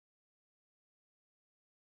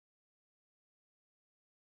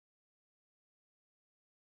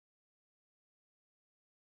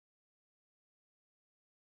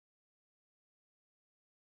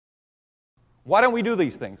Why don't we do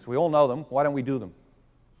these things? We all know them. Why don't we do them?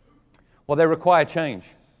 Well, they require change.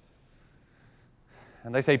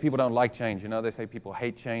 And they say people don't like change. You know, they say people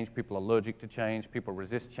hate change, people are allergic to change, people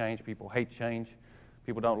resist change, people hate change,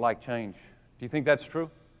 people don't like change. Do you think that's true?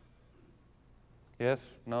 Yes?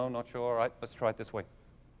 No? Not sure? All right, let's try it this way.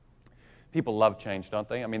 People love change, don't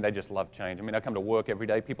they? I mean, they just love change. I mean, I come to work every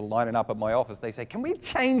day, people lining up at my office, they say, can we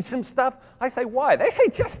change some stuff? I say, why? They say,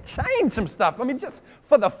 just change some stuff. I mean, just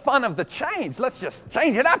for the fun of the change, let's just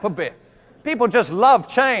change it up a bit. People just love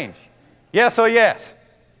change. Yes or yes?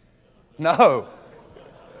 No.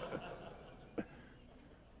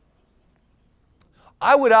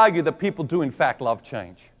 I would argue that people do in fact love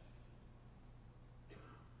change.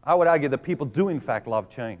 I would argue that people do in fact love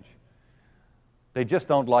change. They just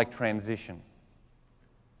don't like transition.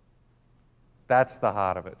 That's the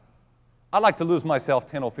heart of it. I'd like to lose myself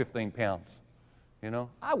 10 or 15 pounds. You know,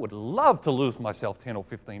 I would love to lose myself 10 or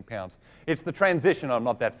 15 pounds. It's the transition I'm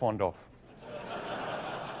not that fond of.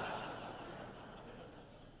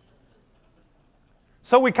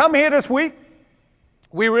 So we come here this week.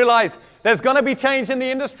 We realize there's going to be change in the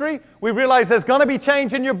industry. We realize there's going to be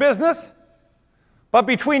change in your business. But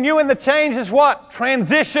between you and the change is what?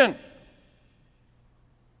 Transition.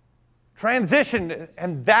 Transition,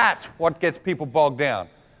 and that's what gets people bogged down.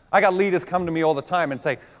 I got leaders come to me all the time and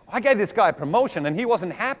say, I gave this guy a promotion and he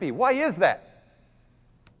wasn't happy. Why is that?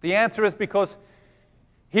 The answer is because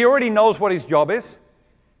he already knows what his job is.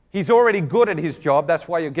 He's already good at his job. That's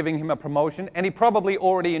why you're giving him a promotion. And he probably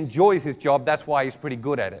already enjoys his job. That's why he's pretty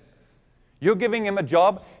good at it. You're giving him a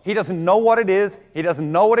job. He doesn't know what it is. He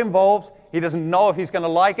doesn't know what it involves. He doesn't know if he's going to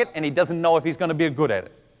like it. And he doesn't know if he's going to be good at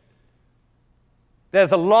it.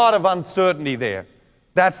 There's a lot of uncertainty there.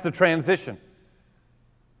 That's the transition.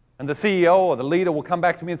 And the CEO or the leader will come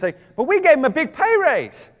back to me and say, but we gave him a big pay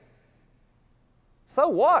raise. So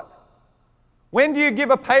what? When do you give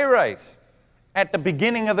a pay raise? At the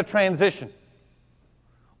beginning of the transition.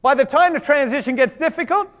 By the time the transition gets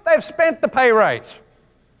difficult, they've spent the pay raise.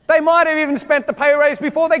 They might have even spent the pay raise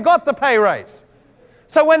before they got the pay raise.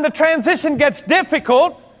 So when the transition gets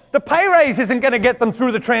difficult, the pay raise isn't going to get them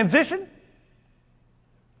through the transition.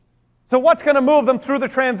 So what's going to move them through the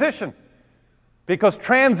transition? Because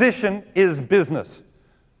transition is business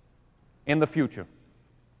in the future.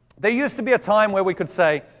 There used to be a time where we could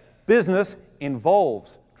say business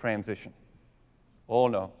involves transition. Oh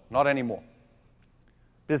no, not anymore.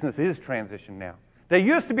 Business is transition now. There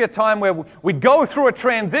used to be a time where we'd go through a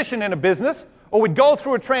transition in a business, or we'd go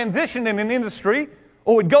through a transition in an industry,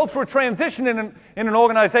 or we'd go through a transition in an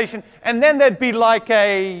organization, and then there'd be like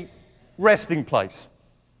a resting place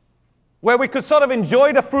where we could sort of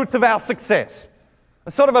enjoy the fruits of our success.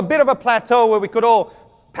 A sort of a bit of a plateau where we could all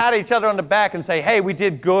pat each other on the back and say, hey, we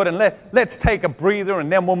did good, and let's take a breather, and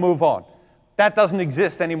then we'll move on. That doesn't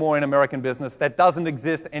exist anymore in American business. That doesn't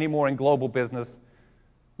exist anymore in global business.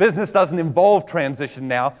 Business doesn't involve transition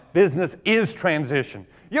now. Business is transition.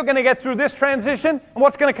 You're going to get through this transition, and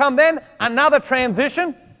what's going to come then? Another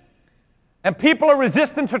transition. And people are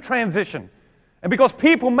resistant to transition. And because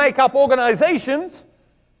people make up organizations,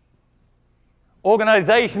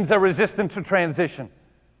 organizations are resistant to transition.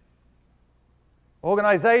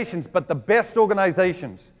 Organizations, but the best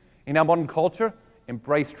organizations in our modern culture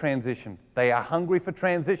embrace transition. They are hungry for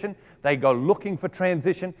transition. They go looking for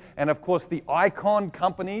transition. And of course, the icon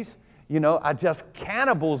companies, you know, are just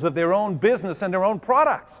cannibals of their own business and their own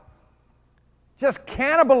products. Just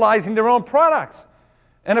cannibalizing their own products.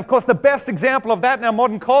 And of course, the best example of that in our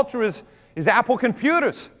modern culture is Apple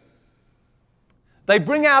computers. They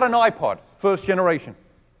bring out an iPod, first generation.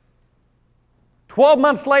 12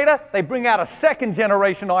 months later, they bring out a second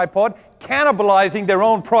generation iPod, cannibalizing their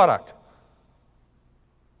own product.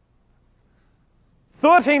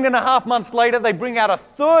 13 and a half months later, they bring out a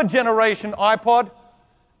third generation iPod,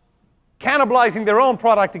 cannibalizing their own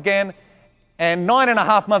product again. And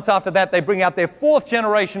 9.5 months after that, they bring out their fourth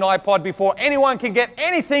generation iPod before anyone can get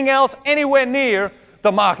anything else anywhere near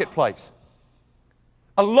the marketplace.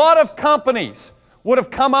 A lot of companies would have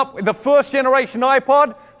come up with the first generation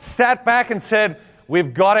iPod, sat back and said,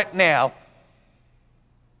 we've got it now.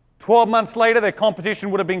 12 months later, their competition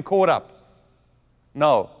would have been caught up.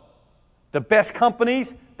 No. The best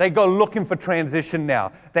companies, they go looking for transition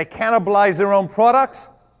now. They cannibalize their own products.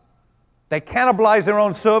 They cannibalize their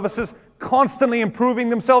own services, constantly improving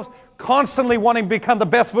themselves, constantly wanting to become the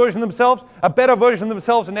best version of themselves, a better version of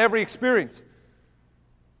themselves in every experience.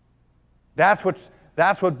 That's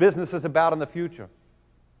what business is about in the future.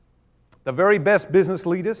 The very best business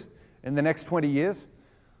leaders in the next 20 years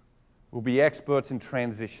will be experts in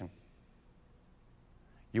transition.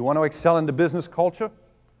 You want to excel in the business culture?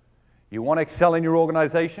 You want to excel in your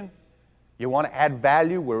organization? You want to add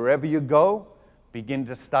value wherever you go? Begin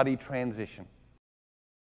to study transition.